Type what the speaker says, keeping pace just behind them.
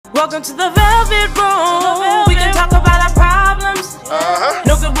Welcome to the Velvet Room. We can talk about our problems.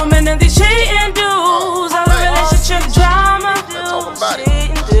 No good woman in these cheating dudes. All the relationship drama.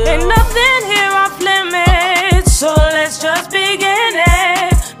 Ain't nothing here off limits. So let's just begin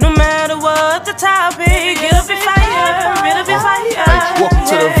it. No matter what the topic, get up and fire. Get up and fire. Hey, welcome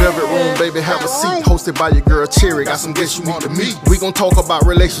to the Velvet Room, baby. Have a seat. Hosted by your girl Cherry. Got some guests you need to meet. We gon' talk about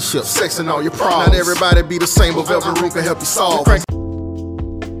relationships, sex, and all your problems. Not everybody be the same, but Velvet Room can help you solve.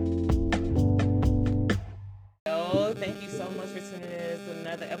 Thank you so much for tuning in to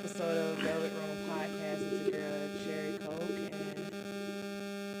another episode of Velvet Room Podcast with your girl Cherry Coke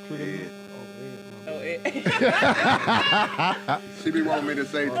and She be wanting me to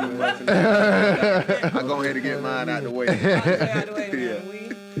say too much. I'll go ahead and get mine out the way.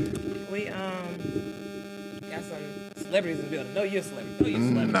 We got some celebrities in the building. No, you're a celebrity. No, you're a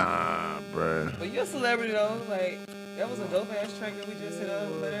celebrity. Nah, bruh. But you're a celebrity though. Like that was a dope ass track that we just hit up.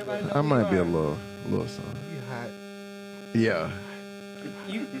 Let everybody know. I might be a little. little son. You hot. Yeah.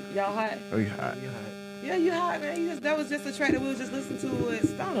 Y'all hot? Oh, you hot. You hot. Yeah, you hot, man. That was just a track that we was just listening to at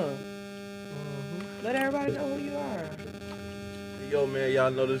Stunner. Let everybody know who you are. Yo, man, y'all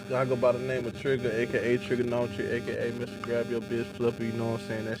know this. I go by the name of Trigger, a.k.a. Trigger Trick, a.k.a. Mr. Grab Your Bitch Flipper. You know what I'm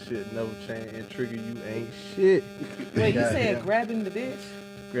saying? That shit never change. And Trigger, you ain't shit. Wait, you said grabbing the bitch?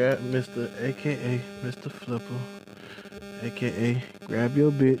 Grab Mr. a.k.a. Mr. Flipper, a.k.a. Grab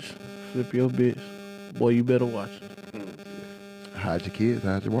Your Bitch, Flip Your Bitch. Boy, you better watch it. Hide your kids,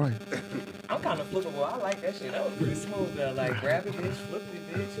 hide your wife. I'm kind of flippable. I like that shit. That was pretty smooth, though. Like, grab your bitch, flip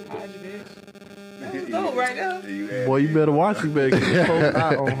your bitch, hide your bitch. That was dope right there. Boy, you better watch it. You better keep a close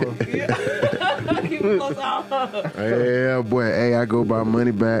eye on her. Yeah. Keep a close eye on her. Yeah, boy. Hey, I go by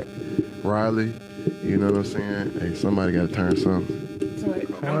Money Back, Riley. You know what I'm saying? Hey, somebody got to turn something.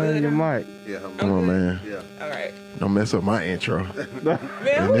 Turn on your mic. Yeah, Come on, man. Yeah. All right. Don't mess up my intro. Man,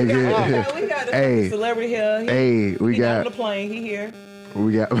 we got the Hey, celebrity here. Hey, we he got on the plane. He here.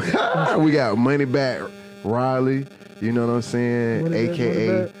 we got we got Money Back, Riley. You know what I'm saying?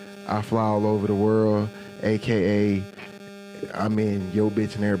 AKA I fly all over the world. AKA I'm in your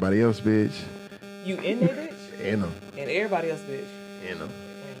bitch and everybody else bitch. You in there, bitch? In them. And everybody else, bitch. In them.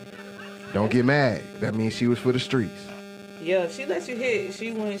 Don't get mad. That means she was for the streets. Yeah, she let you hit. She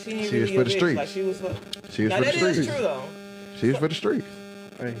ain't She really was for your the bitch. streets. Like she was for. She was Now for that the streets. is true though. She was for the streets.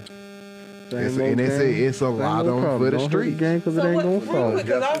 Hey. It's a lot on for the streets. Because it ain't gonna fall.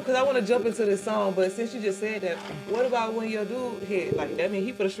 Because I want to jump into this song, but since you just said that, what about when your dude hit? Like that mean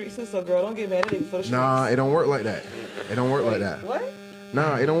he for the streets too. So girl, don't get mad at him for the streets. Nah, it don't work like that. It don't work like that. What?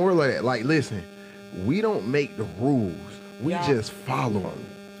 Nah, it don't work like that. Like, listen, we don't make the rules. We just follow them.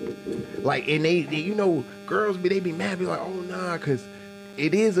 Like, and they you know, girls they be mad, be like, oh nah, because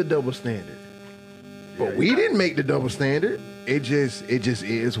it is a double standard. But we didn't make the double standard. It just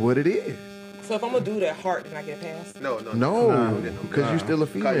is what it is. So if I'm gonna do that heart, then I get passed? No, because you're still a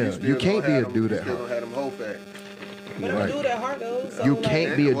female. You can't be a dude at heart. You still heart. don't have them whole facts. But I'm gonna do that heart though. So You like,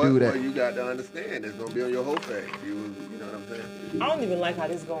 can't be a dude that. You got to understand, it's gonna be on your whole facts. You know what I'm saying? I don't even like how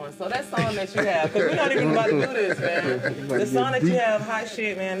this going. So that song that you have, because we're not even about to do this, man. The song that you have, hot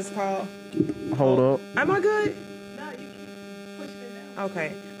shit, man, is called. Hold up. Am I good? No, you keep pushing it down.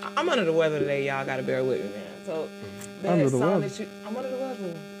 Okay, I'm under the weather today, y'all. Gotta bear with me, man. So that Under the song weather? that you, I'm under the weather.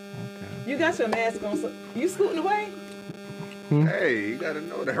 Okay. You got your mask on, so you scooting away? Hey, you gotta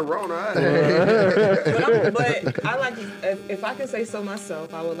know that Rona. But I like to, if I can say so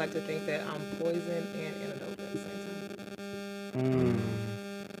myself, I would like to think that I'm poison and antidote at the same time.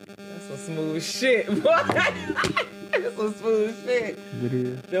 That's some smooth shit, boy. That's some smooth shit. It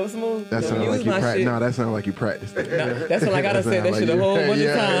is. That was smooth. That sounded like you practice. No, that sounded like you practiced it. No, that's when I gotta say that shit a whole bunch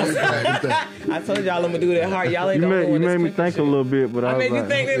of times. I told y'all I'm gonna do that hard. Y'all ain't You made me think a little bit, but I made you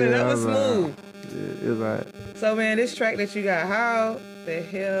think that was smooth. It's like. So man, this track that you got, how the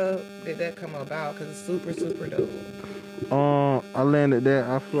hell did that come about? Because it's super, super dope. I landed that.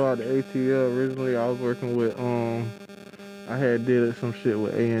 I flew out to ATL originally. I was working with I had did some shit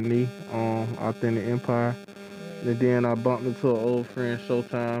with A&E, Authentic Empire. And then I bumped into an old friend,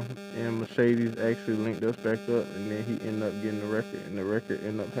 Showtime, and Mercedes actually linked us back up, and then he ended up getting the record, and the record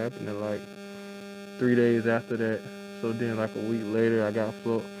ended up happening like 3 days after that. So then like a week later, I got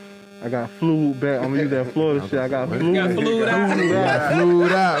flew back. I'm gonna use that Florida shit. I got flew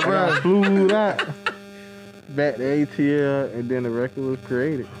out, back to ATL, and then the record was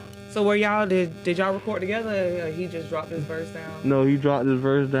created. So where y'all did y'all record together? Or he just dropped his verse down? No, he dropped his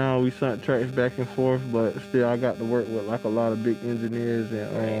verse down. We sent tracks back and forth, but still I got to work with like a lot of big engineers,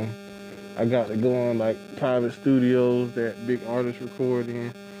 and I got to go on like private studios that big artists record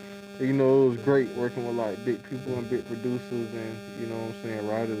in. You know, it was great working with like big people and big producers and, you know what I'm saying,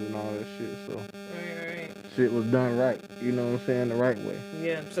 writers and all that shit. So Right. shit was done right, you know what I'm saying, the right way.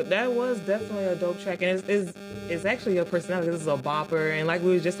 Yeah, so that was definitely a dope track, and it's actually your personality. This is a bopper, and like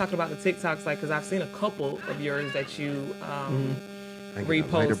we were just talking about the TikToks, like, because I've seen a couple of yours that you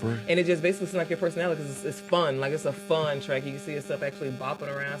repost, and it just basically seems like your personality, because it's fun, like it's a fun track. You can see yourself actually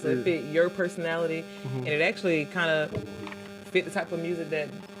bopping around, so it fit your personality, and it actually kind of fit the type of music that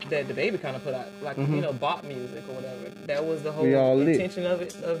the baby kind of put out, like you know, bop music or whatever. That was the whole intention of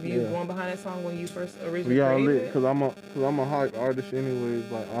it, of you going behind that song when you first originally We all created lit, it. cause I'm a hype artist anyways.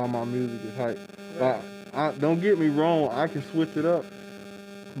 Like all my music is hype. Like, I don't get me wrong, I can switch it up,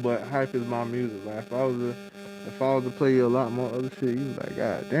 but hype is my music. Like if I was to play you a lot more other shit, you was like,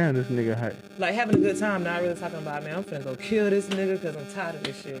 God damn, this nigga hype. Like having a good time, not really talking about, man, I'm finna go kill this nigga because I'm tired of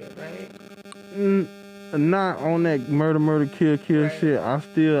this shit, right? Not on that murder, kill Right. shit. I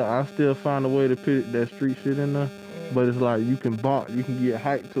still find a way to put that street shit in there. But it's like you can bop, you can get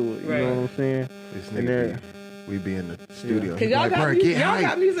hype to it. You Right. know what I'm saying? This And nigga, we be in the studio. Cause He be y'all like, got bro, music, get y'all hype.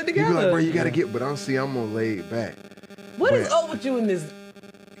 got music He be like, together. bro, you gotta get. But I'm more laid back. What is But- up with you in this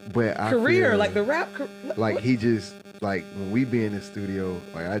But I career, feel like the rap career? like he just like when we be in the studio,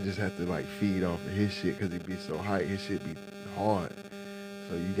 like I just have to like feed off of his shit because he be so hype. His shit be hard,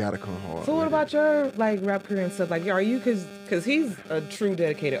 so you gotta come hard. So what with about your like rap career and stuff? Like, are you, cause he's a true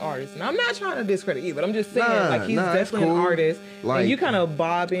dedicated artist, and I'm not trying to discredit you, but I'm just saying, like, he's it's definitely cool. an artist, Like, and you kind of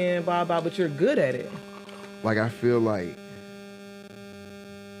bob in, bob out, but you're good at it. Like I feel like,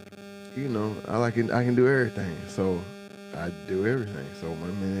 you know, I can do everything, so I do everything. So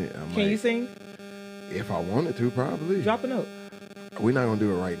 1 minute, I'm Can like, you sing? if I wanted to, probably. Drop a note. We're not gonna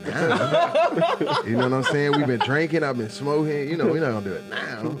do it right now. You know what I'm saying? We've been drinking, I've been smoking. You know, we're not gonna do it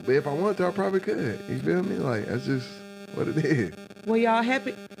now. But if I wanted to, I probably could. You feel me? Like that's just what it is. Well, y'all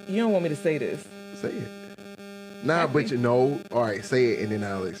happy? You don't want me to say this. Say it. Nah, but you know. All right, say it and then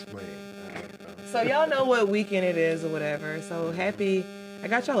I'll explain. So y'all know what weekend it is or whatever. So happy. I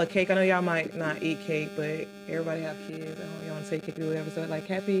got y'all a cake. I know y'all might not eat cake, but everybody have kids. I know y'all want to take cake or whatever. So like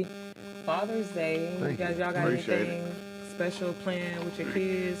happy Father's Day. Thank you. Y'all got Appreciate anything special planned with your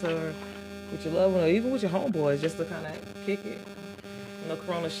kids or with your loved one or even with your homeboys just to kind of kick it? You know,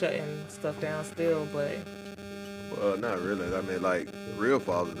 Corona shutting stuff down still, but Well, not really. I mean, like, real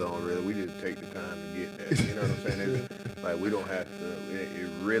fathers don't really. We just take the time to get there. You know what I'm saying? It's, like, we don't have to. It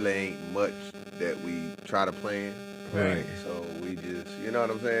really ain't much that we try to plan. Right. So we just, you know what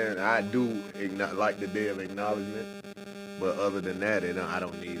I'm saying? I do like the day of acknowledgement, but other than that, I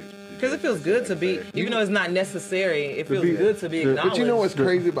don't need it. because it feels good to be, even though it's not necessary, it feels good to be acknowledged. But you know what's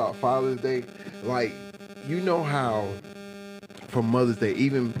crazy about Father's Day? Like, you know how for Mother's Day,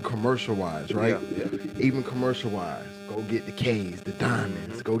 even commercial wise, right? Yeah. Even commercial wise, go get the K's, the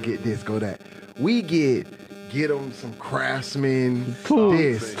diamonds, go get this, go that. We get them some Craftsman, Cool.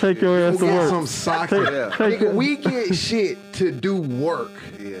 this. Take your ass Go to get work. some socket. Yeah. Nigga, we get shit to do work.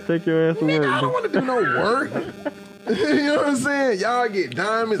 Yeah. Take your ass to Nigga, I don't work. want to do no work. You know what I'm saying? Y'all get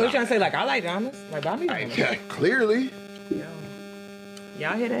diamonds. So you trying to say, like, I like diamonds? Like, buy me diamonds. Yeah, clearly.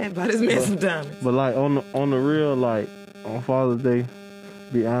 Y'all hear that? Buy this man some diamonds. But like on the real, like on Father's Day,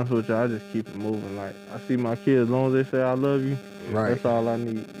 be honest with you, I just keep it moving. Like I see my kids, as long as they say I love you, Right. that's all I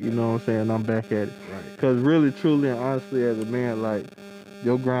need. You know what I'm saying? I'm back at it. Right. Cause really, truly, and honestly, as a man, like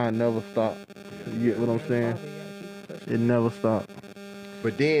your grind never stop. You get what I'm saying? It never stop.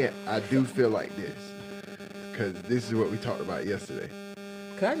 But then I do feel like this, because this is what we talked about yesterday.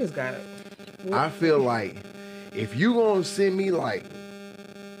 Cause I just got it. I feel like if you gonna send me like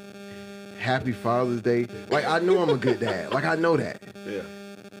Happy Father's Day, like I know I'm a good dad, like I know that. Yeah.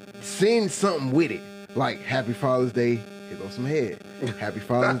 Send something with it, like Happy Father's Day. Here goes some head. Happy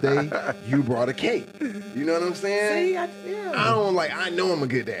Father's Day. You brought a cake. You know what I'm saying? See, I don't like. I know I'm a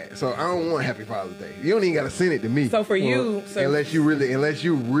good dad, so I don't want Happy Father's Day. You don't even gotta send it to me. So for you, unless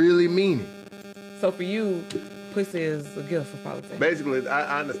you really mean it. So for you, pussy is a gift for Father's Day. Basically,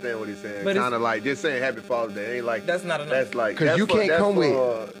 I understand what he's saying. But Kind of like just saying Happy Father's Day ain't like That's not enough. That's like 'Cause that's you for- can't that's come for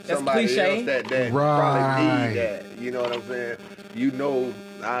with- That's somebody cliche. else that Right. probably need that. You know what I'm saying? You know,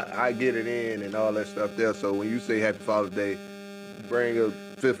 I get it in and all that stuff there. So when you say Happy Father's Day, bring a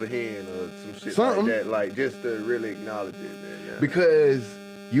fifth of hen or some shit Something. like that, like just to really acknowledge it, man. Yeah. Because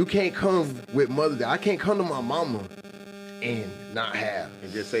you can't come with Mother's Day. I can't come to my mama and not have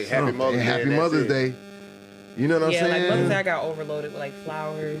And just say something. Happy Mother's And Day. Happy and that's Mother's it. Day. You know what I'm Yeah, saying? like Mother's Day, I got overloaded with like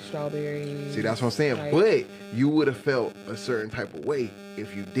flowers, strawberries. See, that's what I'm saying. Like, But you would have felt a certain type of way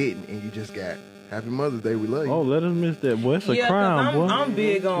if you didn't, and you just got Happy Mother's Day. We love you. Oh, let us miss that, boy. It's a yeah, crime, boy. I'm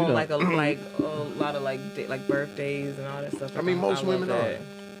big on You know. like a lot of like birthdays and all that stuff. I mean, most love women that. are.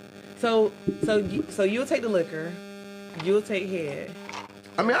 So you'll take the liquor, you'll take head.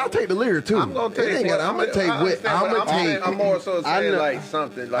 I mean, I'll take the liquor too. I'm gonna take. I'm gonna take what. I'm gonna take. I'm more so saying like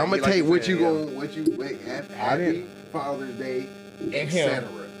something. Like I'm gonna like take what you saying, going. What you wait. Happy Father's Day, etc.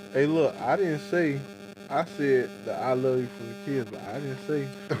 Hey, look, I didn't say. I said that I love you from the kids, but I didn't say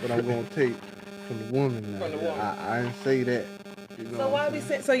what I'm gonna take from the woman. Now. From the woman. I didn't say that. You know So why be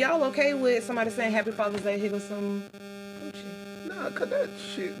saying? So y'all okay with somebody saying Happy Father's Day? Here goes some Gucci. Nah, cause that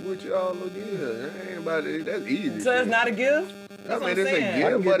shit with y'all look good. Ain't anybody. That's easy. So it's not a gift. I That's mean, what it's I'm a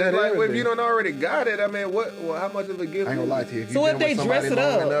saying. gift, but it's like if everything. you don't already got it, I mean, what? Well, how much of a gift? I ain't gonna lie to you. If So you've if been they with dress somebody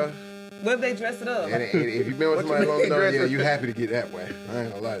it long up? enough, What if they dress it up? and if you've been with What somebody you long mean enough, dress yeah, it you up? happy to get that way. I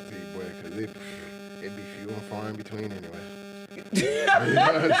ain't gonna lie to you, boy, because it'd be few and far in between anyway. You know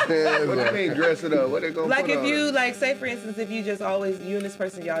what I'm saying? What do you Like, mean dress it up? What they gonna Like put if on you it? like say for instance if you just always you and this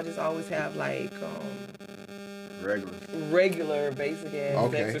person y'all just always have like regular. regular basic ass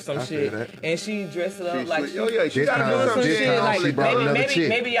Okay, sex or some I feel shit that. and she dressed it up She like sweet. Oh yeah, she This gotta time- do doing some some this shit time like she brought another chick.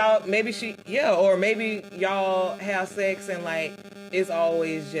 maybe she or maybe y'all have sex and like it's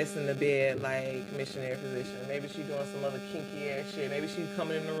always just in the bed like missionary position. Maybe she doing some other kinky ass shit. Maybe she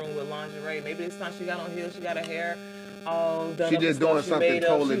coming in the room with lingerie. Maybe this time she got on heels. She got her hair all done. She up just and stuff. doing She something made up.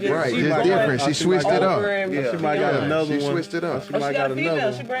 totally She different. Right, she just going different. She switched it up. over and Yeah. She might got Yeah. another She one. switched it up. She Oh, might she got a female.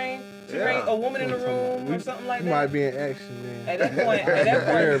 another She one. bring Yeah. a woman in the room or something like You might that. be in action, man. At that point, Very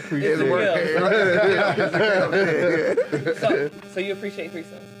it's a appreciative. gift. So you appreciate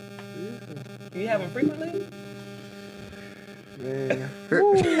threesomes? You have them frequently? Man.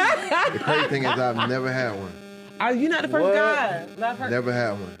 The crazy thing is I've never had one. Are you not the first What? guy? Not first. Never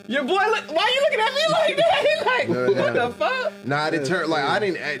had one. Your boy, look, why you looking at me like that? He's like, Never what had the one. fuck? Nah, I didn't turn like I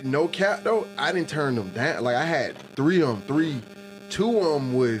didn't no cap though. I didn't turn them down. Like I had three of them. Two of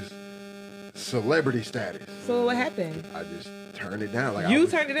them was celebrity status. So what happened? I just turned it down. Like You I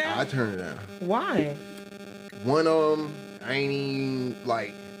was- turned it down? I turned it down. Why? One of them, I ain't even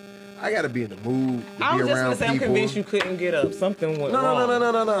like. I gotta be in the mood to I be was just around gonna say, I'm people. convinced you couldn't get up. Something went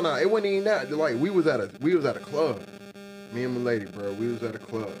wrong. No. It wasn't even that. Like we was at a club. Me and my lady, bro. We was at a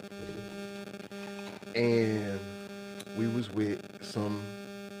club, and we was with some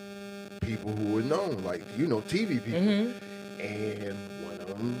people who were known, like TV people. Mm-hmm. And one of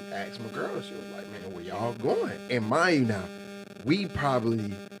them asked my girl. She was like, "Man, where y'all going?" And mind you, now we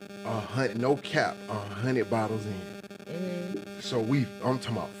probably 100, no cap, 100 bottles in. Mm-hmm. So I'm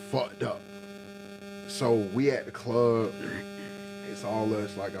talking about fucked up. So we at the club. It's all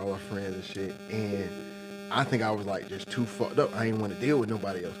us, like all our friends and shit. And I think I was like just too fucked up. I didn't want to deal with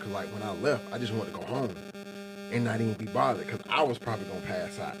nobody else. Cause like when I left, I just wanted to go home and not even be bothered. Cause I was probably gonna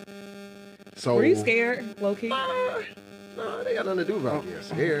pass out. So Were you scared, low key? Nah, they got nothing to do about getting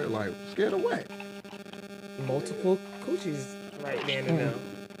scared. Like scared of what? Multiple coochies right then and there.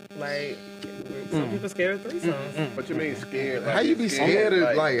 Like some people scared of threesomes. What you mean scared? How you be scared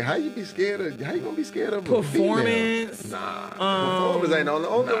of like how you gonna be scared of a female? Performance. performance ain't on the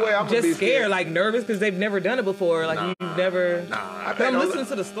only way I'm gonna be Just scared, like nervous because they've never done it before. Like you've never. I But I'm listening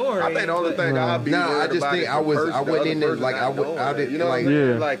to the story. I think the only thing I'll be Nah, I worried just about think is I the was- person- I the wasn't other in it, person like, not I would- knowing I it. did- You know what like- I'm saying?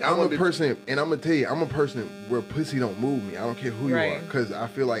 Yeah. Like I'm I a want person, and I'm gonna tell you, I'm a person where pussy don't move me. I don't care who you Right. are, because I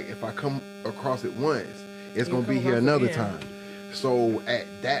feel like if I come across it once, it's You gonna be come here across it another again. time. So at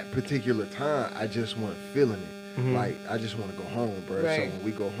that particular time, I just wasn't feeling it. Mhm. Like I just want to go home, bro. Right. So when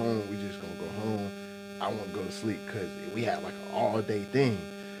we go home, we just gonna go home. I want to go to sleep because we had like an all day thing.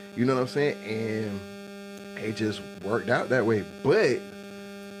 You know what I'm saying? And it just worked out that way. But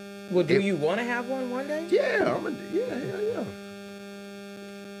Well, do if- you want to have one day? yeah, hell yeah.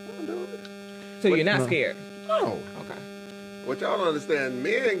 I'm doing it. So you're not scared. No. Okay. What y'all don't understand,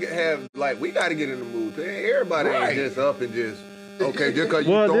 men have like we got to get in the mood. Everybody Right. ain't just up and just okay just because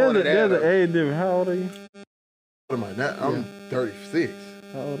you Well, throwing it there's at an them. age difference. How old are you? What am I not? I'm 36.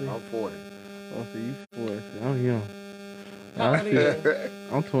 How old are you? I'm 40. Oh, so you 40. I'm young. How old are you?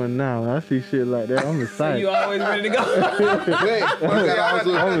 I'm 20 now. I see shit like that. I'm So excited. you always ready to go? I'm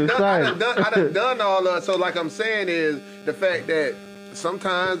excited. I done done all of so like I'm saying is the fact that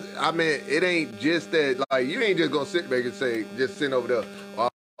sometimes I mean it ain't just that like you ain't just gonna sit back and say just sit over there oh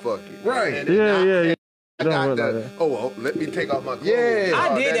fuck it Right. And Yeah. I Don't got work the, like that. oh well, let me take off my clothes. Yeah. I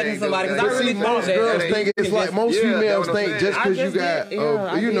Oh, did that to ain't somebody good. because I really See, thought most that. girls you think it's can like just- most yeah, females that's what I'm think saying. just I because you just got, did- yeah,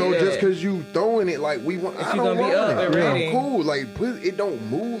 I you know, did just that. because you throwing it like we want. I you don't gonna be want up it. and ready. I'm cool. Like pussy, it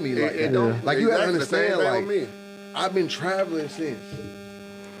don't move me like It that. don't Like you gotta exactly the same understand. thing Like with me. I've been traveling since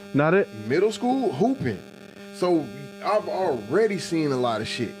Not it. middle school hooping, so I've already seen a lot of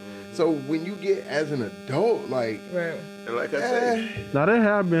shit. So when you get as an adult, like, Right. And like I said, Now there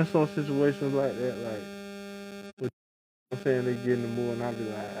have been some situations like that, like I'm saying they get in the mood, and I be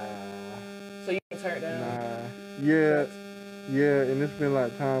like, So you can turn down? Nah. Yeah, and it's been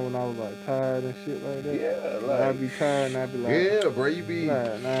like time when I was like tired and shit like that. Yeah, like I'd be tired and I'd be like, yeah, bro, you be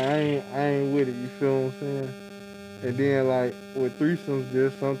like, nah, I ain't with it. You feel what I'm saying? And then like with threesomes,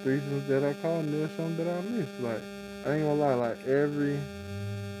 there's some threesomes that I call and there's some that I miss. Like I ain't gonna lie, like every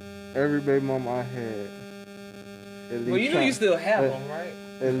baby mama I had. At least well, you know you still have them, right?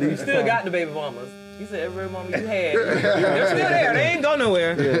 At least you still got the baby mamas. You said every baby mama you had, they're still there. They ain't go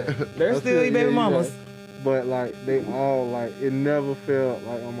nowhere. Yeah. They're still your baby mamas. Right. But like they all like it never felt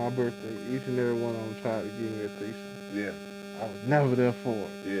like on my birthday. Each and every one of them tried to give me a threesome. Yeah. I was never there for it.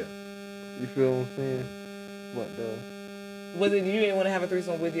 Yeah. You feel what I'm saying? What was it? You didn't want to have a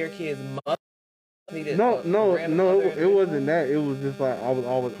threesome with your kids' mother? No. It wasn't that. It was just like I was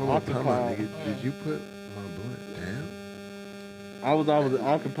always occupied. Did you put my blunt down? I was always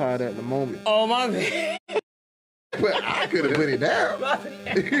occupied at the moment. Oh my bad. But I could have put it down.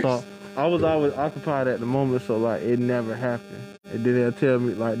 So I was always occupied at the moment, so like it never happened. And then they'll tell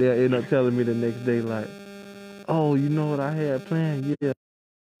me, like they'll end up telling me the next day, like, "Oh, you know what I had planned? Yeah,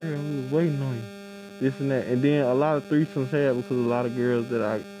 we was waiting on you." This and that, and then a lot of threesomes had because a lot of girls that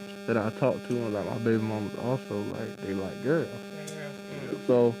I talked to, and like my baby mamas also, like they like girls.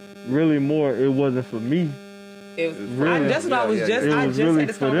 So really, more it wasn't for me. It was really, that's what I was just. I just really had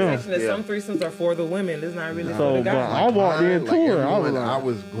this conversation that some threesomes are for the women. It's not really for the guys. But I walked into it. I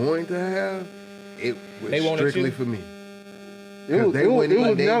was going to have it was strictly for me. It was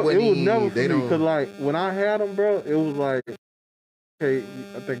never for me because like when I had them, bro, it was like, okay,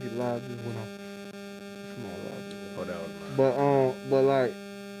 I think it live just went off. Oh, that was mine. But like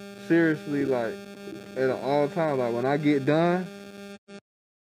seriously, like at all times, like when I get done,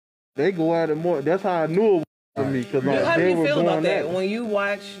 they go at it more. That's how I knew it was for me. Cause like, how do you feel about that when you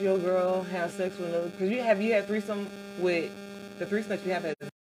watch your girl have sex with another? Because you had threesome with the threesome that you have had. You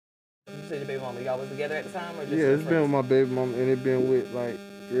said your baby mama. Y'all was together at the time, or just it's been with my baby mama, and it been with like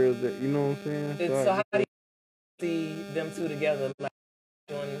girls that you know what I'm saying. So how do you see them two together, like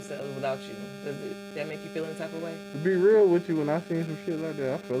doing themselves without you? Does that make you feel any type of way? To be real with you, when I seen some shit like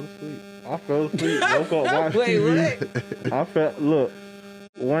that, I fell asleep. Woke up, watched TV. What? Look,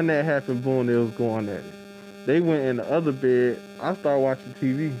 when that happened, boom, they was going at it. They went in the other bed. I started watching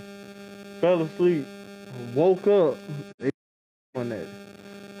TV. Fell asleep. Woke up. They going at it.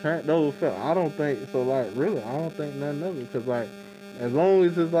 Turned over. Fell. I don't think so. Like really, I don't think nothing of it. Cause like, as long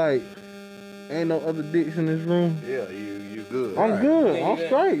as it's like, ain't no other dicks in this room. Yeah, you good. I'm good. I'm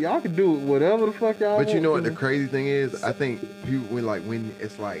straight. Y'all can do whatever the fuck y'all want. But you know what the crazy thing is? I think people when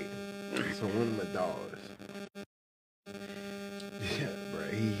it's like, so one of my dogs. Yeah, bro,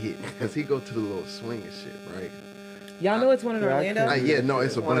 he hit because he go to the little swing and shit, right? Y'all know it's one in Orlando? Yeah, no,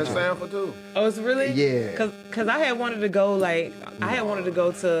 it's a One bunch in of Sanford too. Oh, it's really? Yeah. Cause I had wanted to go like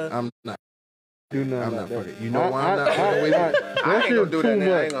to. I'm not. Do nothing. I'm like not that. fucking. You know why I'm not fucking with you? I ain't gonna do that.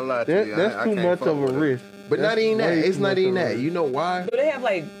 Now. I ain't gonna lie to you. That's too much of a risk. But not even that. It's not even that. You know why? Do they have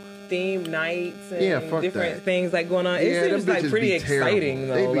like themed nights and different that. things like going on? It seems like pretty exciting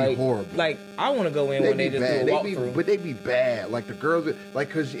though. They be like, horrible. Like I want to go in when they just do a walkthrough. But they be bad. Like the girls,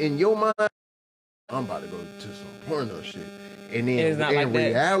 like, cause in your mind, I'm about to go to some porno shit, and then it's not in like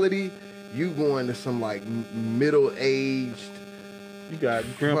reality, you going to some like middle-aged. You got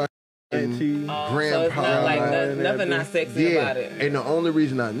grandpa. So it's not like nothing not sexy about it. And the only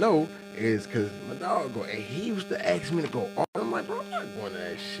reason I know is because my dog go, and he used to ask me to go. I'm like, bro, I'm not going to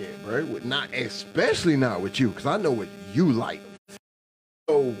that shit, bro. Not, especially not with you, because I know what you like.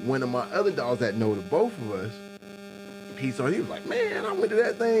 So one of my other dogs that know the both of us, he was like, man, I went to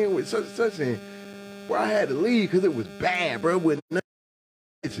that thing with such and such, and where I had to leave because it was bad, bro. With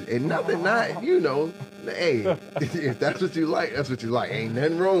and nothing, not, you know, hey, if that's what you like, that's what you like. Ain't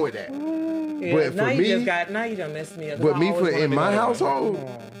nothing wrong with that. Yeah, but for me, now you done messed me up. But me, for in my household,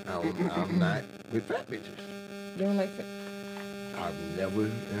 I'm not with fat bitches. You don't like fat? I've never.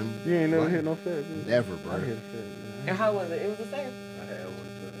 You ain't never hit no fat bitch? Never, bro. I hit fat bitch. And how was it? It was the same. I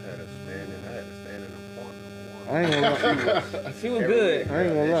had to stand in the corner. I ain't gonna lie. She was good. I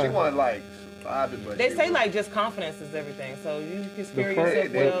ain't gonna lie. She wasn't like vibing, but they say like just confidence is everything, so you can scare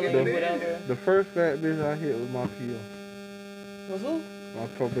yourself well and whatever. The first fat bitch I hit was my PO. Was who? My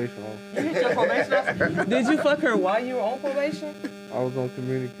probation officer. You hit your probation officer? Did you fuck her while you were on probation? I was on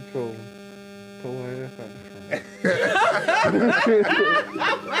community control. Told her ass out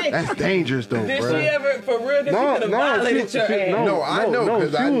That's dangerous though, did bro. Did she ever, for real, she could have violated your ass? No, I know,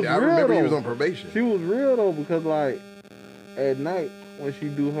 because I remember he was on probation. She was real though, because like, at night, when she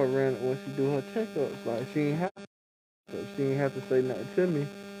do her checkups, like she ain't have to say nothing to me.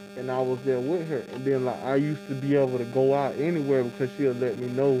 and I was there with her. And then like I used to be able to go out anywhere because she'll let me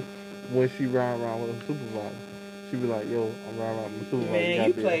know when she ride around with her supervisor. She'd be like, "Yo, I'm riding around with my supervisor."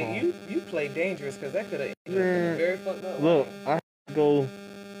 Man, you play dangerous because that could have been very fucked up. Look, I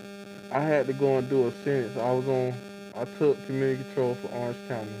had to go and do a sentence. I took community control for Orange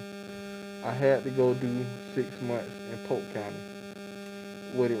County. I had to go do 6 months in Polk County.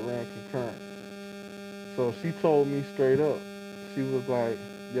 What it ran concurrent. So she told me straight up. She was like,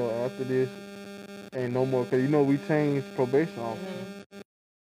 "Yo, after this, ain't no more." Cause you know we changed probation officers.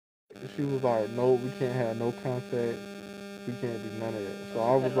 She was like, "No, we can't have no contact. We can't do none of that." So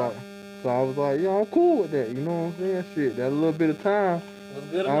I was like, "Yeah, I'm cool with that." You know what I'm saying? Shit, that little bit of time was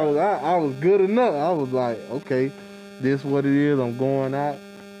good enough. I was good enough. I was like, okay, this what it is. I'm going out.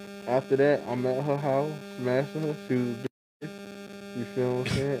 After that, I'm at her house, smashing her. She was big. You feel what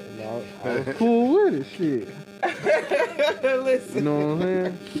I'm saying? And I was cool with it. Shit. Listen. You know what I'm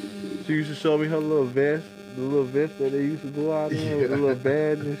saying? She used to show me her little vest. The little vest that they used to go out in with the little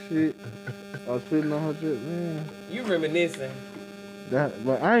badge and shit. I was sitting on her trip, man. You reminiscing. But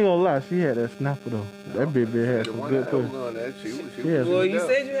I ain't gonna lie, she had that snapper though. That bitch had some good pussy. Well, you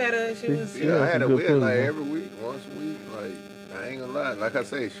said you had a. She was. Yeah, I had a weird like every week, once a week. Like I ain't gonna lie. Like I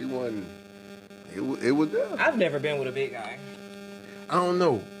say, she wasn't. It was there. I've never been with a big guy. I don't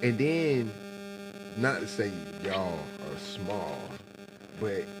know. And then, not to say y'all are small,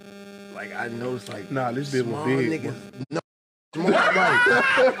 but like I noticed, like this bitch was big. Niggas, no, small.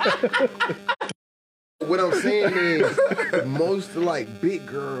 Like, what I'm saying is, most like big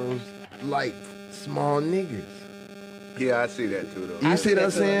girls like small niggas. Yeah, I see that too, though. You see what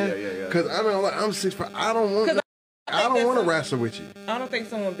I'm saying? Yeah. Because I mean, like, I'm 6'5". I don't want to wrestle with you. I don't think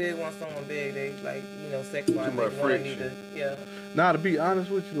someone big wants someone big. They like, sex wise, they want to need to, yeah. Nah, to be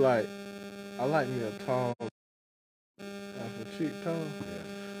honest with you, like, I like me a tall, like a chick tall. Yeah.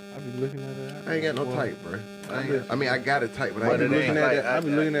 I be looking at her. I ain't got no type, bro. I mean, I got a type, but I be looking at it. I be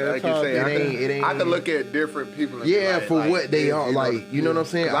looking at it. It ain't. I can look at different people. Yeah, for what they are. Like, you know what I'm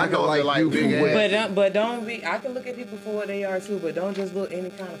saying? I can like you for what. But don't be. I can look at people for what they are too. But don't just look any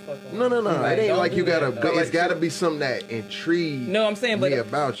kind of fucking. No. It ain't like you gotta. But it's gotta be something that intrigues. No, I'm saying, but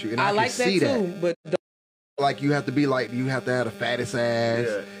about you, and I like that too. But like you have to be like you have to have the fattest ass.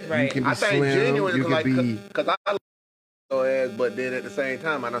 Yeah. Right. You can be slim. You can be. Because I. Ass, but then at the same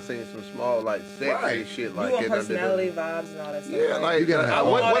time, I done seen some small, like, sexy shit like you want personality vibes and all that stuff. Yeah, like, you gotta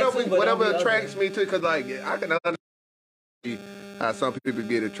whatever attracts me to, because, like, I can understand how some people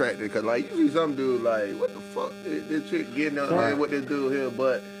get attracted, because, like, you see some dude, like, what the fuck, this chick getting on here with this dude here,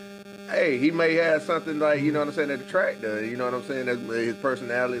 but, hey, he may have something, like, you know what I'm saying, that attract her, you know what I'm saying, that's his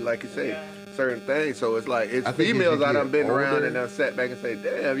personality, like you say. Yeah. Certain things, so it's like it's females I done been around and done sat back and say,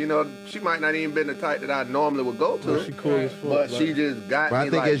 damn, she might not even been the type that I normally would go to. She cool as fuck, but she just got me. I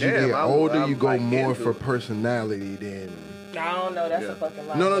think like, as you get older, you go like more for personality than. I don't know. That's a fucking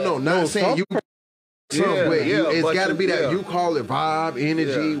lie. No. Not saying you. It's got to be that you call it vibe,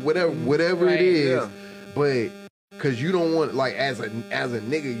 energy, whatever it is. But because you don't want, like, as a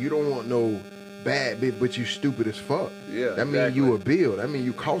nigga, you don't want no bad bitch, but you stupid as fuck. Yeah, that means you a bill. That means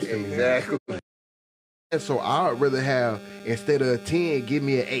you costing me. Exactly. And so I'd rather have, instead of a 10, give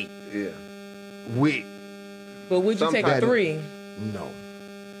me an 8. Yeah. But would you take a 3? No.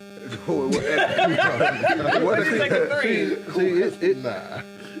 What if you take a 3? Nah.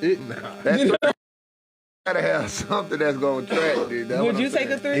 That's gotta have something that's gonna attract, dude. Would you take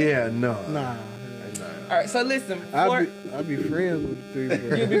a 3? Yeah, no. Nah. All right, so listen. I'd be friends with the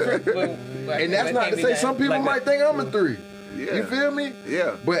 3. You'd be friends with, and that's not to say some people might think I'm a 3. Yeah. You feel me?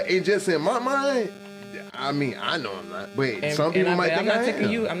 Yeah. But it just in my mind, I mean, I know I'm not. But some people might think I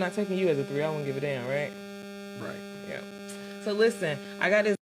am. I'm not taking you as a 3. I won't give a damn, right? Right. Yeah. So listen, I got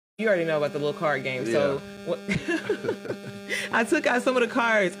this. You already know about the little card game. Yeah. So I took out some of the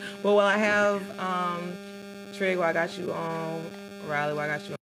cards. But while I have Trig, while I got you on Riley, while I got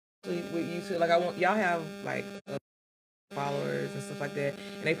you on with you too, like I want y'all have like followers and stuff like that,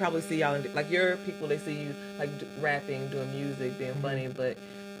 and they probably see y'all in, like your people. They see you like rapping, doing music, being funny, but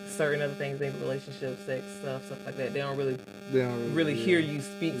certain other things, maybe relationships, sex stuff like that. They don't really hear you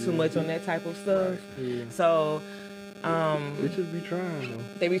speak too much on that type of stuff. Yeah. So. They just be trying though.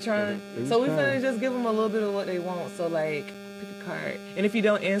 They be trying. So we finna just give them a little bit of what they want. So like, pick a card, and if you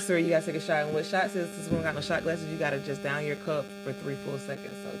don't answer, you gotta take a shot. And what shots is? Since we don't got no shot glasses, you gotta just down your cup for 3 full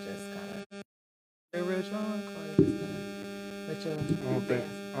seconds. So just kind of real drunk, or just let your.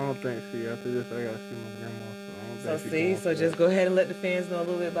 I don't think. See, after this, I gotta see my grandma. So I don't think. So just go ahead and let the fans know a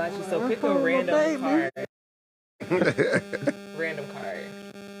little bit about you. So pick a random card. Random card.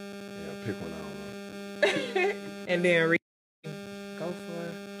 Yeah, pick one I don't want. And then go for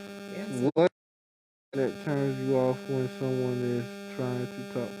it.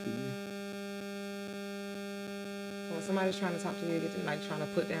 everybody's trying to talk to you, get them like trying to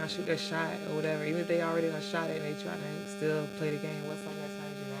put down, shoot their shot or whatever. Even if they already done shot it and they trying to still play the game, what's something that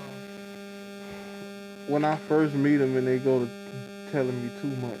turns you on? When I first meet them and they go to telling me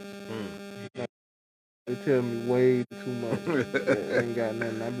too much. Like, they tell me way too much. They ain't got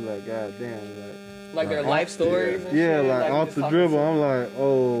nothing. I be like, God damn, like their life stories. And yeah, shit, like off the dribble. I'm like,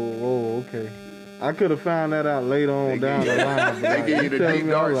 oh, okay. I could have found that out later on down the line. They give you the deep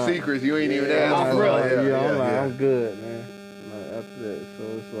dark secrets you ain't even asked for. I'm good, man. Like after that, so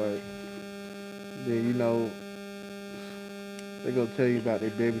it's like, then you know, they gonna tell you about their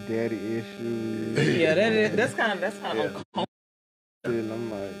baby daddy issues. Yeah, that's kind of uncomfortable. And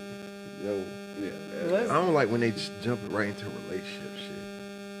I'm like, yo, I don't like when they just jump right into relationship shit.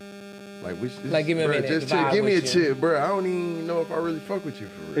 Like, give me a minute. Just chill. Give me a chill, bro. I don't even know if I really fuck with you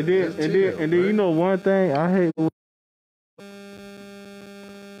for real. And then you know one thing I hate.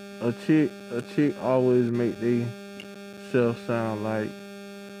 A chick always make they self sound like,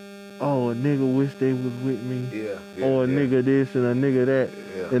 oh, a nigga wish they was with me. Or a nigga this and a nigga that.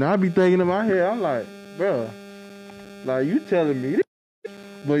 Yeah. And I be thinking in my head, I'm like, bro, like you telling me this,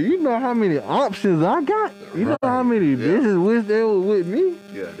 but you know how many options I got? You know how many bitches wish they was with me?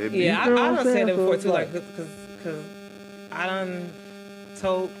 Yeah, I done said that before too, like, cause I done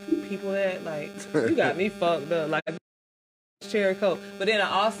told people that, like, you got me fucked up, like, cherry coke. But then I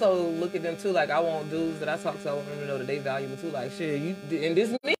also look at them too, like, I want dudes that I talk to, I want them to know that they valuable too. Like, shit, and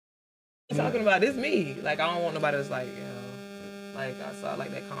this me. You talking about this me. Like, I don't want nobody that's like, you know, like, I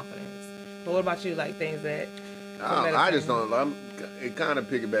like that confidence. But what about you, like, things that... I just don't. It kind of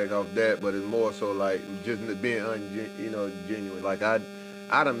piggyback off that, but it's more so like just being genuine. Like I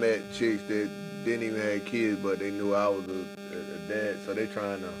done met chicks that didn't even have kids, but they knew I was a dad, so they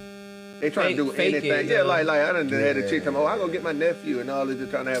trying to do anything. It, yeah, like I done had a chick tell me, oh, I go get my nephew and all this,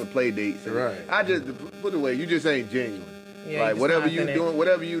 just trying to have a play dates. Right. I just put it away. You just ain't genuine. Yeah, like whatever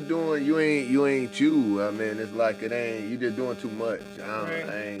you doing, you ain't you. I mean, it's like it ain't. You just doing too much. I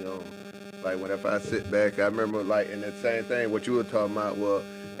ain't gonna. Like if I sit back, I remember like in that same thing. What you were talking about, well,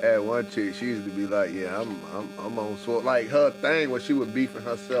 at one chick, she used to be like, yeah, I'm on sword. Like her thing was she was beefing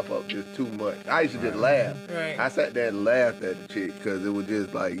herself up just too much. I used to just laugh. Right. I sat there and laughed at the chick because it was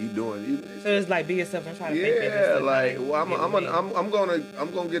just like you doing. So it's like be yourself and try to make that. Yeah, like well, I'm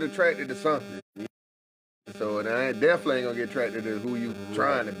gonna get attracted to something. So and I definitely ain't gonna get attracted to who you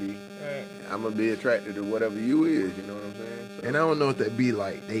trying to be. Right. I'm gonna be attracted to whatever you is. You know what I'm saying? So. And I don't know if that be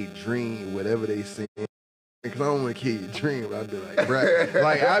like they dream, whatever they saying. Because I don't want to kill your dream. But I'd be like, bruh.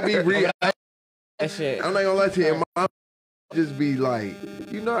 Like I be I'm not gonna lie to you. My just be like,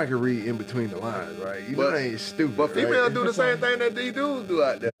 you know, I can read in between the lines, right? You know, I ain't stupid. But females do the same thing that these dudes do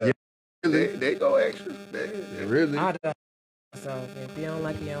out there. Yeah. They go extra. They really. So if you don't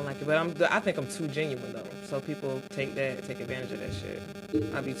like it, you don't like it. But I think I'm too genuine though. So people take advantage of that shit.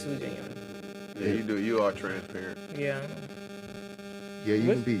 I be too genuine. Yeah, you do. You are transparent. Yeah. Yeah,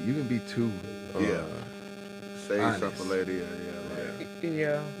 you can be too. Say honest. something later.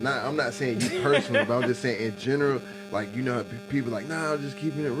 Yeah. Nah, I'm not saying you personally, but I'm just saying in general. Like you know, people like, nah, I'm just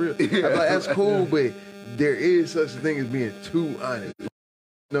keeping it real. I'm like, that's cool, but there is such a thing as being too honest.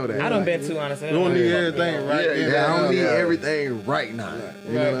 Know that. I don't been too honest. You don't need everything right. I don't need everything right now.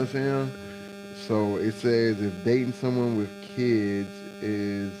 You know what I'm saying? So it says if dating someone with kids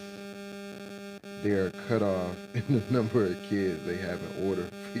is they are cut off in the number of kids they have in order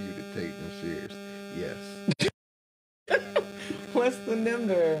for you to take them serious. Yes. What's the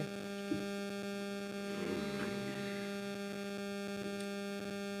number?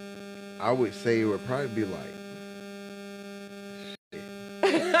 I would say it would probably be like.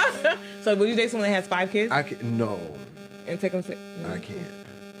 So would you date someone that has 5 kids? I can no. And take them. I can't.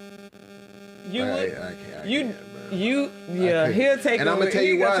 You would. I can't. He'll take. And I'm gonna tell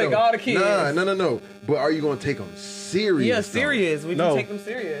you why. Take all the kids. No. But are you gonna take them serious? Yeah, serious. Would you take them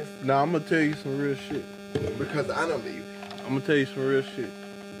serious? No, I'm gonna tell you some real shit. Because I know you. I'm gonna tell you some real shit.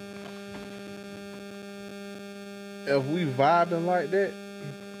 If we vibing like that,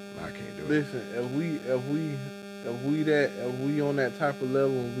 I can't do it. Listen, if we on that type of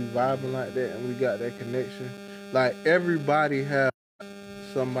level and we vibing like that and we got that connection, like everybody have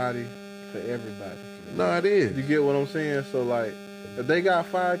somebody for everybody. No, it is. You get what I'm saying? So like, if they got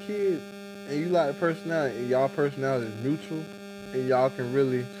 5 kids and you like the personality and y'all personality is mutual and y'all can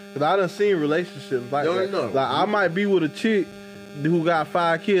really, cause I done seen relationships like that. No. Like I might be with a chick who got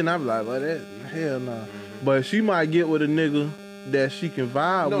 5 kids and I'm like, well, that hell no. Mm-hmm. But she might get with a nigga that she can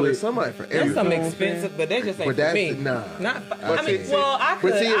vibe with. No, there's somebody for everything. That's some expensive, but that just ain't for me. Nah. Not. I mean, well, I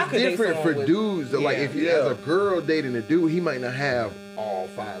could. But see, it's I could different for dudes. Though. Yeah. Like if you as a girl dating a dude, he might not have all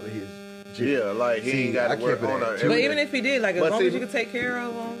 5 of his Yeah, like he ain't got to work on her. But even if he did, like as long as you can take care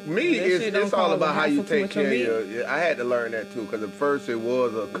of him. Me, it's all about how you take care of your. I had to learn that too, because at first it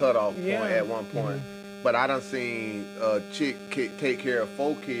was a cutoff point at one point. But I done seen a chick take care of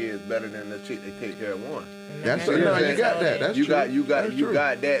 4 kids better than the chick that take care of 1. That's you got that. That's you true. You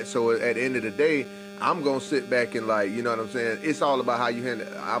got that. So at the end of the day, I'm gonna sit back and like, you know what I'm saying? It's all about how you handle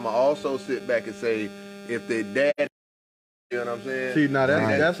it. I'ma also sit back and say, if their dad, you know what I'm saying? See, now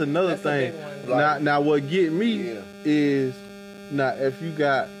that's another thing. Now what get me is, now if you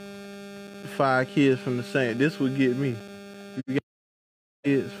got 5 kids from the same, this would get me. You got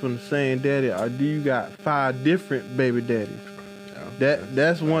kids from the same daddy, or do you got 5 different baby daddies?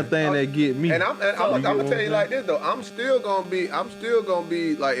 That's one thing that get me. And I'm gonna tell you like this though. I'm still gonna be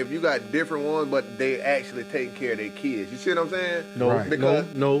like, if you got different ones, but they actually take care of their kids. You see what I'm saying? No,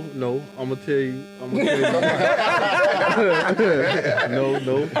 because no. I'm gonna tell you.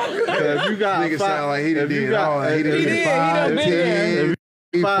 No. If you got nigga 5, sound like he did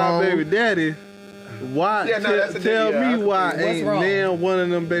 5 baby daddies. Why? Tell me why ain't now one of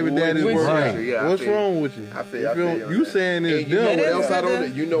them baby daddies working? Yeah, what's wrong with you? I feel you saying it's you know them. what else I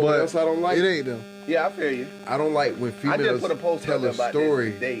don't? You know what else I don't like? It ain't them. Yeah, I feel you. I don't like when females tell a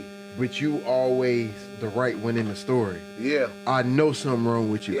story, but you always the right one in the story. Yeah, I know something wrong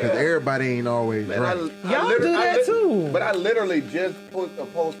with you because everybody ain't always right. Y'all do that too. But I literally just put a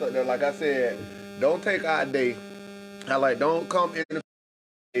post up there, like I said, don't take our day. Don't come in the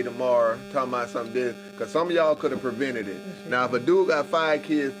tomorrow talking about something this, because some of y'all could have prevented it. Now, if a dude got 5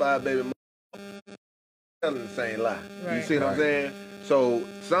 kids, 5 baby moms, telling the same lie. Right. You see what I'm saying? So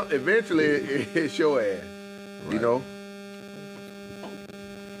eventually it's your ass. Right. You know?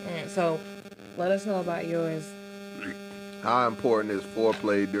 So let us know about yours. How important is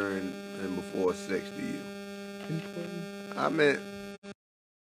foreplay during and before sex to you? Important.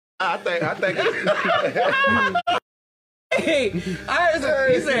 I think Hey, I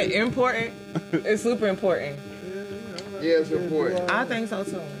heard you said important. It's super important. Yeah, it's important. I think so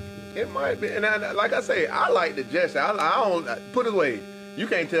too. It might be, and like I say, I like the gesture. I don't put it away. You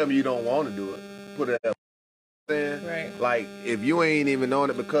can't tell me you don't want to do it. Put it that way. Right. Like if you ain't even on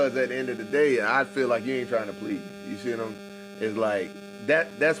it, because at the end of the day, I feel like you ain't trying to please. You see what I'm? It's like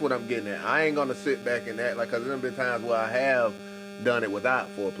that's what I'm getting at. I ain't gonna sit back and act like, because there's been times where I have done it without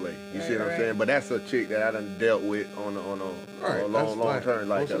foreplay. You see what I'm saying? But that's a chick that I done dealt with on a long term.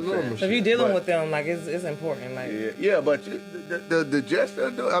 Like that. So if you're dealing with them, like it's important. Like but the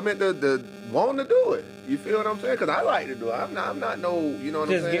gesture, the wanting to do it. You feel what I'm saying? Because I like to do it. I'm not no, you know what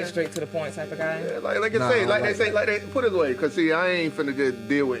I'm saying? Just get straight to the point type of guy. Yeah, they put it away. Because see, I ain't finna just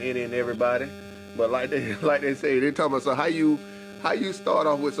deal with any and everybody. But like they say, they talking about, so how you start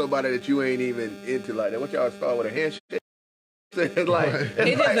off with somebody that you ain't even into like that? What y'all start with, a handshake? It's like,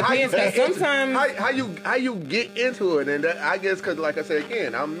 it just depends, because sometimes how you get into it, and I guess because like I said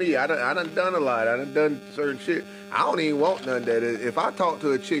again, I'm me. I done a lot. I done certain shit. I don't even want none of that. If I talk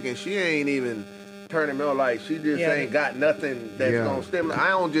to a chick and she ain't even turning me on, like she just ain't got nothing that's gonna stimulate. I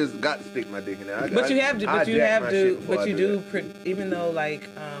don't just got to stick my dick in there. But you do, even though like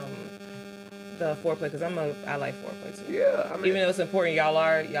the foreplay, because I like foreplay too. Yeah, even though it's important,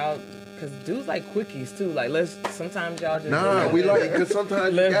 y'all. Because dudes like quickies too. Like sometimes y'all just we like, because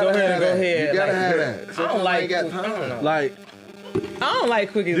sometimes let's go ahead. You gotta have that. I don't like. I don't know. Like I don't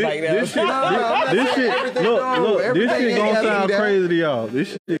like quickies like that. This shit. Look. This shit gonna sound crazy to y'all.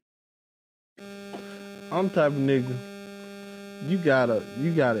 This shit. I'm the type of nigga. You gotta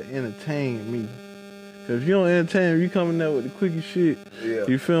entertain me. Cause if you don't entertain me, you coming there with the quickie shit. Yeah.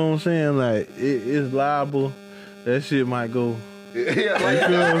 You feel what I'm saying? Like it's liable. That shit might go. Yeah, you feel what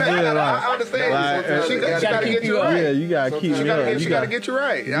I'm saying? Like, I understand. Like, she gotta get you right. Yeah, you gotta keep me up. She gotta get you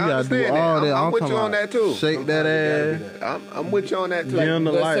right. You I understand all that. I'm with you on that too. Shake that ass. I'm with you on that too. Dim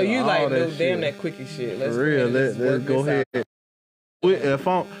the light, so you like that no shit. Damn that quickie shit. Let's For real, let's go ahead. If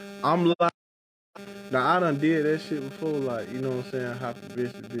I'm like, now I done did that shit before, like, you know what I'm saying, hop a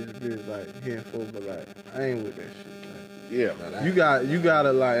bitch, like handful, but like I ain't with that shit. Like, yeah, you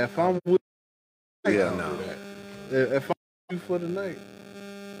gotta like, if I'm with, if I'm with you for the night,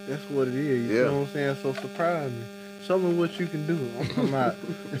 that's what it is. You know what I'm saying? So surprise me. Show me what you can do. I'm not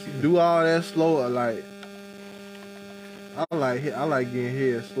do all that slow. Like I like getting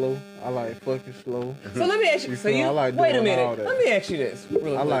head slow. I like fucking slow. So let me ask you. So you like wait a minute. Let me ask you this real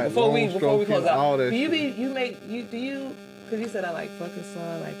quick like before we close out. Do you because you said I like fucking slow,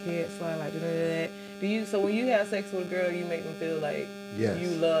 I like head slow, I like that. Do you? So when you have sex with a girl, you make them feel like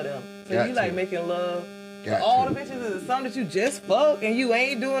you love them. So you like making love. All the bitches is something that you just fuck and you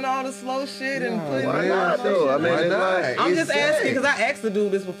ain't doing all the slow shit and putting. Why not though? I mean, I'm just asking because I asked the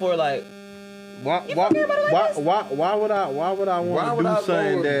dude this before. Like, Why would I want to do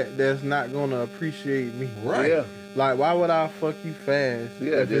something that's not gonna appreciate me? Right. Yeah. Like, why would I fuck you fast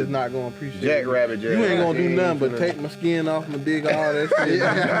if it's not gonna appreciate Jackrabbit, you? You ain't gonna do nothing but take my skin off my dick, all that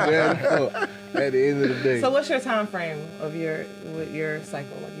shit. At the end of the day. So what's your time frame of your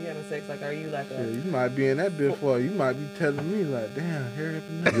cycle? Like you having sex? Like are you like a? You might be in that bit for you might be telling me like, damn, hurry up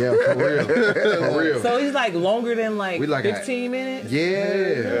and Yeah, for real. For real. So it's like longer than We like 15 minutes.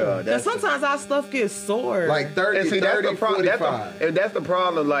 Yeah. Because sometimes our stuff gets sore. Like 30, And see, 30, that's the problem. 45. And that's the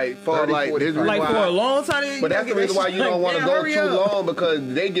problem. Like for 30, like this, 45. like for a long time. But that's the reason why you don't want to go too long because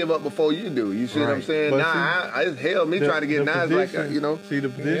they give up before you do. You see what I'm Right. saying? But Nah, it's hell. Me trying to get knives like position- you know. See the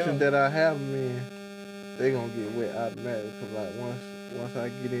position that I have them in, they gonna get wet automatic. Cause like once I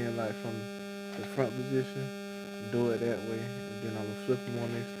get in like from the front position, do it that way, and then I'm gonna flip them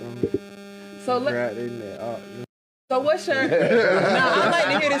on their stomach. So grab their neck. So what's your? Now I like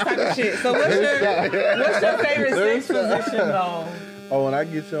to hear this type of shit. So what's your favorite sex position though? Oh, when I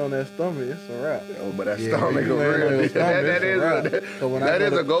get you on that stomach, it's a wrap. Oh, but that Yeah, stomach You is land on real. your stomach, That it's a wrap. is So when that I is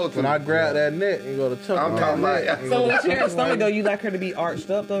go a go-to. When I grab that neck and go to choke I'm on talking that about- neck, So with your stomach though, you like her to be arched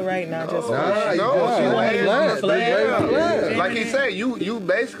up though, right? Not just Nah, like, you No, just- she Flat, laid on the flat, floor. flat. Like he said, you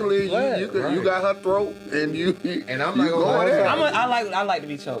basically Flat, you right. got her throat and you And I'm you not gonna going lie, there. I like to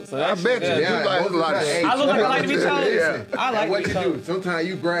be choked. So I that's bet you. good. You like a lot of Hey, I look like I like to be choked. Yeah. I like what to be you choked. do? Sometimes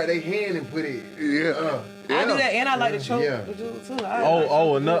you grab their hand and put it. Yeah. I do that, and I like to choke Yeah.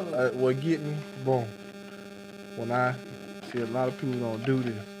 too. enough. What get me? Boom. When I see a lot of people don't do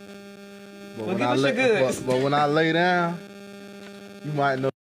this, but Well, when give I us your goods. but when I lay down, you might know.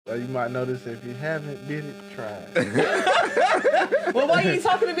 You might notice if you haven't did it, try it. Well, why you ain't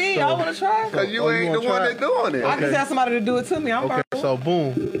talking to me? Y'all want to try? Cause you Oh, you ain't wanna the one try that doing it. I can tell somebody to do it to me. I'm Okay, burnt. so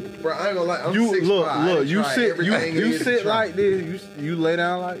boom. Bro, I ain't gonna lie. I'm You 6'5". look, I you try sit, everything it you is to sit try. like this. You lay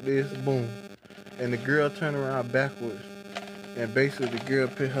down like this. Boom, and the girl turn around backwards, and basically the girl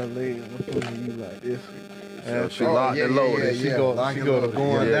put her legs up on you like this. And she locked and loaded. She go locked to and loaded.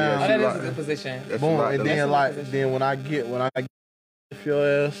 going Yeah, down. Oh, that is right. a good position. That's Boom, right, and though. then That's like my position. then when I get lift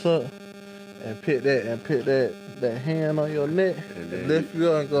your ass up and put that hand on your neck And and then lift you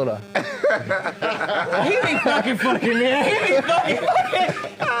up and go to. He be fucking man. He be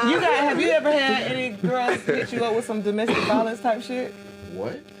fucking. Have you ever had any girls hit you up with some domestic violence type shit?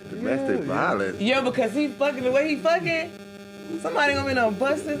 What? Domestic violence. Yeah, because he fucking the way he fucking. Somebody gonna be no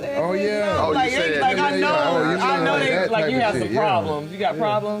bust his ass. Oh, yeah. Oh, you like, said like I domestic know, violence. I know like they that like type you of have shit, some yeah. problems. You got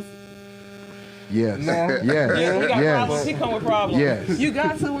problems. Yes. No. Yes. Yeah, we got problems. Yes. He come with problems. Yes. You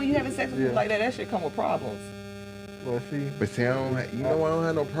got to when you having sex with people Yeah. like that. That shit come with problems. Well, see, But see, I don't. You know why I don't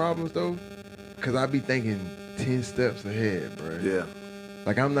have no problems though? Cause I be thinking 10 steps ahead, bro. Yeah.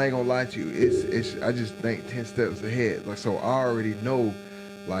 Like I'm not gonna lie to you. It's. I just think 10 steps ahead. Like so, I already know.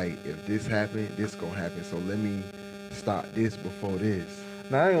 Like if this happened, this gonna happen. So let me stop this before this.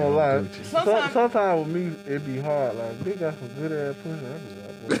 now I ain't gonna And lie. I'm Gucci. Sometimes with me, it be hard. Like they got some good ass pussy. I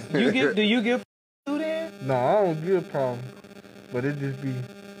be like, boy. Do you give to them? No, I don't give a problem. But it just be,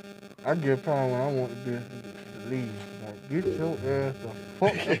 I get a problem when I want the bitch to leave. Like, get your ass the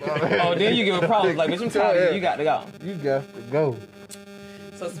fuck out. Oh, then you give a problem. Like, bitch, I'm tired of you. You got to go. You got to go.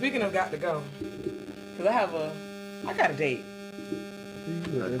 So speaking of got to go, cause I got a date.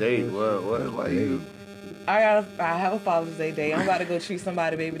 A date? What? Why you? I have a Father's Day date. I'm about to go treat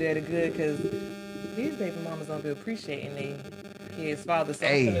somebody baby daddy good, cause these baby mamas don't be appreciating their kids' father. So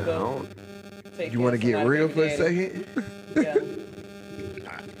Hey, I'm gonna I go don't- take You care want to of get somebody real baby for a daddy. second?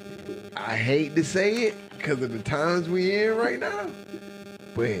 Yeah. I hate to say it because of the times we in right now,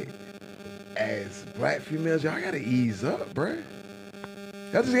 but as black females, y'all gotta ease up, bruh.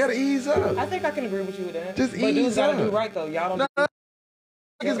 Y'all just gotta ease up. I think I can agree with you with that. Just but dudes ease gotta up. do right though. Y'all don't. Nah,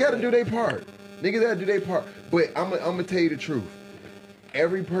 Niggas gotta do their part. Niggas gotta do their part. But I'm gonna tell you the truth.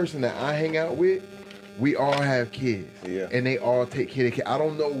 Every person that I hang out with, we all have kids. Yeah. And they all take care of kids. I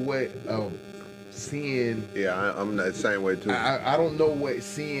don't know what seeing. Yeah, I'm the same way too. I don't know what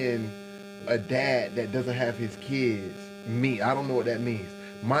seeing a dad that doesn't have his kids mean. I don't know what that means.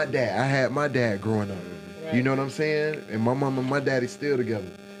 My dad, I had my dad growing up. Right. You know what I'm saying? And my mom and my daddy still together.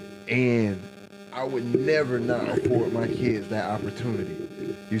 And I would never not afford my kids that opportunity.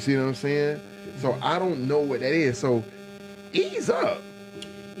 You see what I'm saying? So I don't know what that is. So ease up.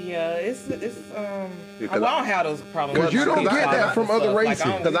 Yeah, it's Because I don't have those problems. 'Cause you don't get that from other races.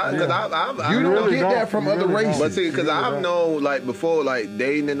 Because I You don't really get don't. that from You other really don't. races. But see, because You really I've don't. known, like, before, like,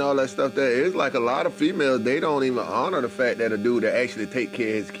 dating and all that stuff, that it's like a lot of females, they don't even honor the fact that a dude that actually take care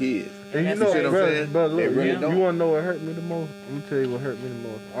of his kids. And you that's know, the shit I'm brother, saying. brother, They look, really you don't. want to know what hurt me the most? Let me tell you what hurt me the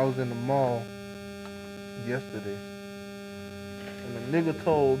most. I was in the mall yesterday, and the nigga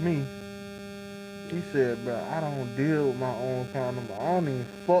told me He said, bro, I don't deal with my own kind no more. I don't even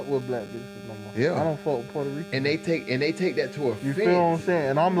fuck with black bitches no more. Yeah. I don't fuck with Puerto Rican. And they take that to offense. You feel what I'm saying?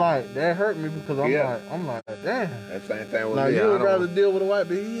 And I'm like, that hurt me because I'm like, damn. That same thing with Like, me. you would rather deal with a white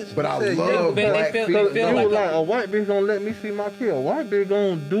bitch. But I said, love black people. You was like, a white bitch gonna let me see my kid. A white bitch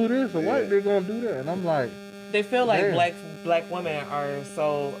gonna do this. A white bitch gonna do that. And I'm like, they feel like damn. black women are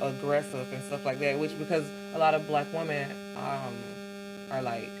so aggressive and stuff like that, which because a lot of black women are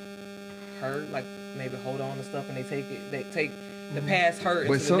like hurt, like maybe hold on to stuff, and they take the past hurt.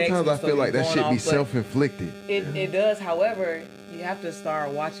 But into the next sometimes one, I feel like that should be but self-inflicted. It does. However, you have to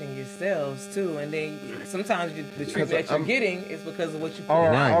start watching yourselves too, and then sometimes the treatment that you're getting is because of what you put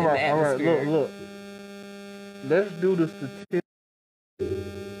out in the atmosphere. Look. Let's do the statistics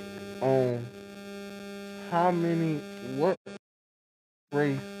on what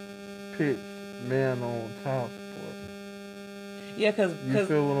race picks men on child support. Yeah, because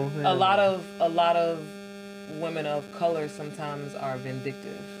a lot of women of color sometimes are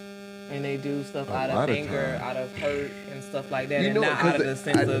vindictive, and they do stuff out of anger, out of hurt, and stuff like that, and not out of the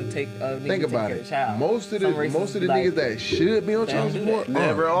sense of think about it. Child. Most of the niggas that should be on child support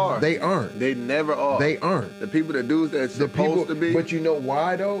never are. They aren't. They never are. They aren't. The people that do that's supposed to be. But you know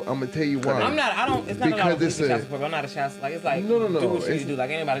why though? I'm gonna tell you why. It's not about child support. I'm not a child support. Like it's like no. Do what you need to do. Like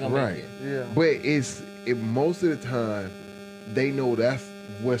anybody gonna make it. Yeah. But most of the time they know that's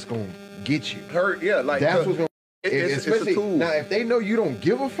what's gonna get you hurt. Yeah, like that's what's gonna. It's a tool. Now, if they know you don't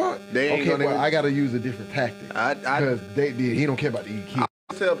give a fuck, I gotta use a different tactic. Because he don't care about the kids.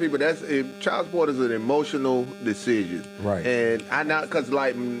 I tell people child support is an emotional decision, right? And because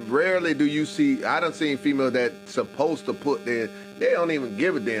like rarely do you see. I done seen females that supposed to put they don't even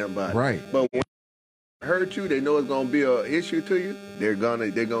give a damn about it, right? But when they hurt you, they know it's gonna be an issue to you. They're gonna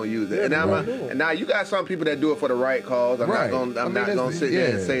use it. And now you got some people that do it for the right cause. I'm not gonna sit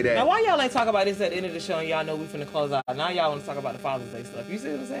there and say that. Now why y'all ain't talk about this at the end of the show and y'all know we finna close out? Now y'all want to talk about the Father's Day stuff. You see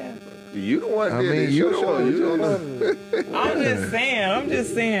what I'm saying? You the one. I'm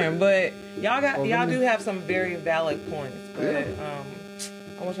just saying. But y'all do have some very valid points. But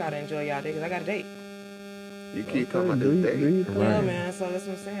I want y'all to enjoy y'all day because I got a date. You keep talking about this date. Yeah, man. So that's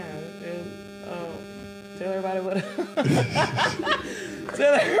what I'm saying. Tell everybody where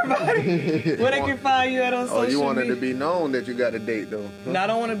they can find you at on social media. Oh, you wanted to be known that you got a date, though. No, I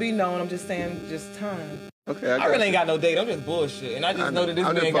don't want to be known. I'm just saying, just time. Okay, I really ain't got no date. I'm just bullshit. And I just know that this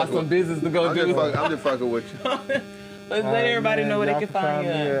man got some business to go do. I'm just fucking with you. Let's let everybody know where they can find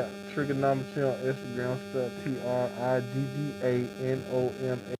you at. Trigonometry on Instagram, spelled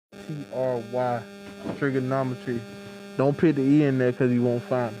TRIGGANOMATRY. Trigonometry. Don't put the E in there because you won't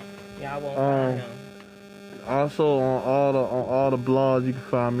find it. Yeah, I won't find him. Also on all the blogs, you can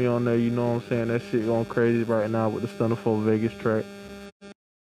find me on there. You know what I'm saying? That shit going crazy right now with the Stunner 4 Vegas track.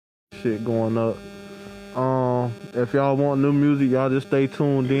 Shit going up. If y'all want new music, y'all just stay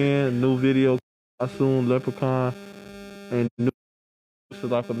tuned in. New video soon, Leprechaun, and new. It's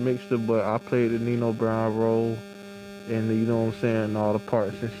like a mixture, but I played the Nino Brown role, and you know what I'm saying, all the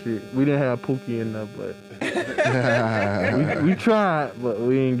parts and shit. We didn't have Pookie in there, but we tried, but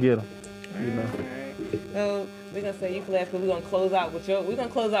we didn't get him. You know. So we're gonna say you class because we're gonna close out with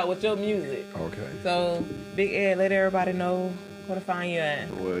your music. Okay. So Big Ed, let everybody know where to find you at.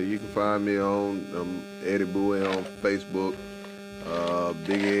 Well, you can find me on Eddie Bowie on Facebook,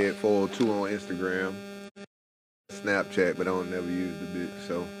 Big Ed 402 on Instagram, Snapchat, but I don't never use the bitch.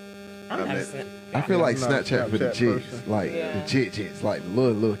 So I feel like Snapchat for the chicks, like the chicks, like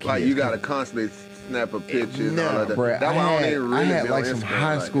little kids. Like you gotta constantly snap a picture. Nah, bro. That's why I had like some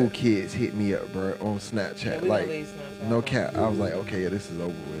high school kids hit me up, bro, on Snapchat. Like, no cap. I was like, okay, this is over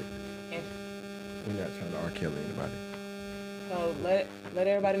with. We're not trying to R. Kelly anybody. So let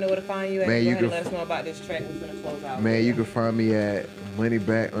everybody know where to find you at. Man, go ahead and let us know about this track. We're gonna close out. Man, you can find me at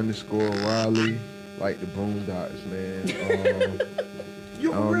moneyback_Riley, like the Boondocks, man. I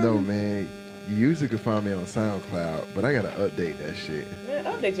don't know, man. You usually can find me on SoundCloud, but I gotta update that shit. Man,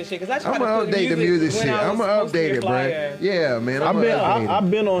 update your shit, cause I try I'm to gonna update the music shit. I'm gonna update it, bro. Yeah, man. I've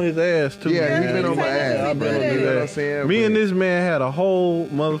been on his ass too. Yeah, he's been on my ass. I've been on his ass. Saying, me and this man had a whole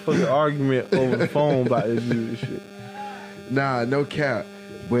motherfucking argument over the phone about this music shit. Nah, no cap.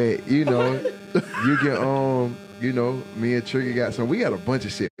 But you know, you can you know, me and Trigger we got a bunch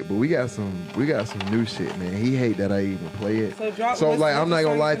of shit, but we got some new shit, man. He hate that I even play it. So like, I'm not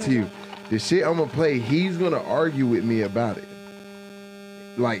gonna lie to you. The shit I'm gonna play, he's gonna argue with me about it.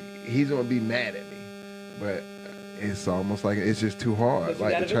 Like, he's gonna be mad at me. But it's almost like it's just too hard.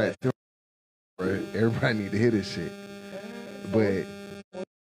 Like the track, right? Everybody need to hear this shit. But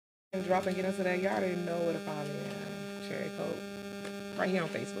drop and get into that yard and know where to find me. Cherry Coke. Right here on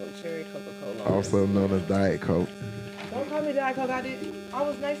Facebook, Cherry Coca-Cola. Also known as Diet Coke. Don't call me Diet Coke. I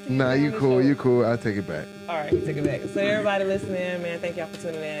was nice to you. Nah, you cool. You cool. I take it back. All right, take it back. So everybody listening, man, thank y'all for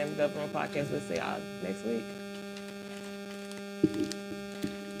tuning in. Government Podcast. We'll see y'all next week.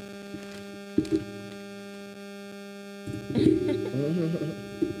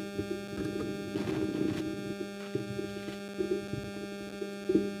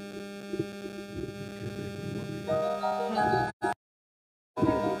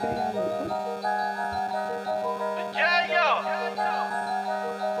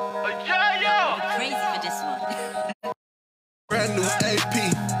 Brand new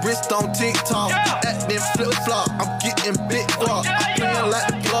AP, wrist on TikTok, acting flip flop. I'm getting big guap, playing like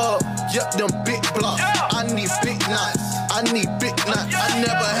the plug. Yep, them big blocks. I need big knots. I need big knots. I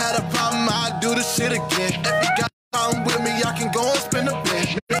never had a problem. I do the shit again. If you got a problem with me, I can go and spend a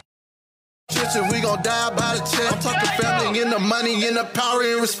bit. We gon' die by the check. I'm talking family and the money and the power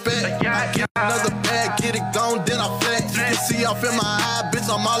and respect. I get another bag, get it gone, then I flex. You can see off in my eye, bitch,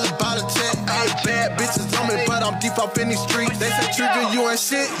 I'm all about a check. Ain't bad bitches on me, but I'm deep up in these streets. They say, Trigger, you ain't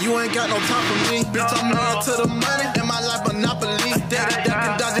shit, you ain't got no time for me. Bitch, I'm married to the money, and my life monopoly. Daddy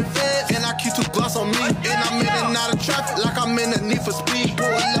ducking, dodging feds, and I keep 2 gloss on me. And I'm in and out of traffic, like I'm in the need for speed. Pull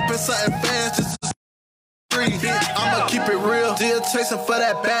up in something fast, just I'ma keep it real, still chasing for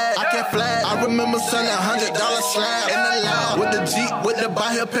that bag. I can't flag. I remember selling $100 slab in the lab with the Jeep, with the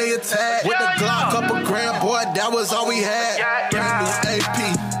buy here pay a tag, with the Glock, couple grand, boy, that was all we had. Brand new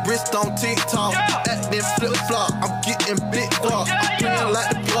AP, wrist on TikTok, acting flip flop. I'm getting big guap, I'm playing like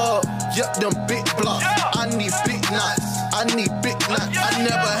the plug. Yep, them big blocks. I need big knots. I need big knots. I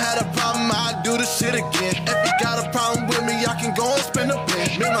never had a problem. I do the shit again. If you got a problem with me, I can go and spend a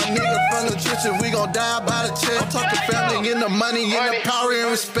bit. Me and my nigga from the trenches, we gon' die by the check. I'm talking family and the money and the power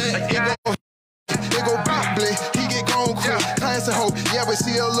and respect. It go big blink, he get gone quick. Times a hoe, yeah, we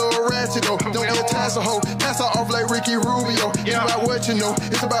see a little ratchet though. Don't get times a hoe, pass her off like Ricky Rubio. It's about what you know,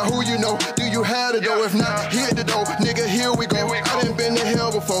 it's about who you know. Do you have the dough? If not, hit the dough, nigga, here we go. I done been to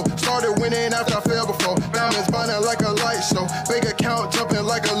hell before, started winning after I fell before. Diamonds burning like a light show, bank account jumping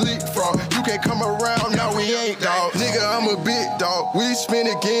like a leapfrog. You can't come around, now we ain't dog. Nigga, I'm a big dog, we spin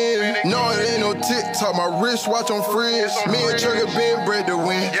again. No, it ain't no TikTok, my wristwatch on frizz. Me and Trigger been bred to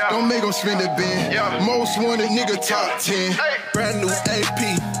win, don't make them spin the bin. Most wanted nigga top 10. Brand new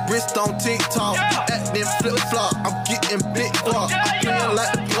AP, wrist on TikTok, acting flip flop. I'm getting big guap, I'm playing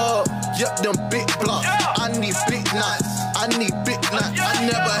like the plug. Yep, them big blocks. I need big knots. I need big knots. I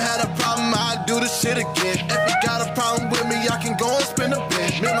never had a problem. I do the shit again. If you got a problem with me, I can go and spend a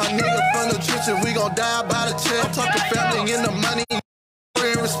bit. Me and my nigga from the trenches, we gon' die by the check. I'm talking family and the money.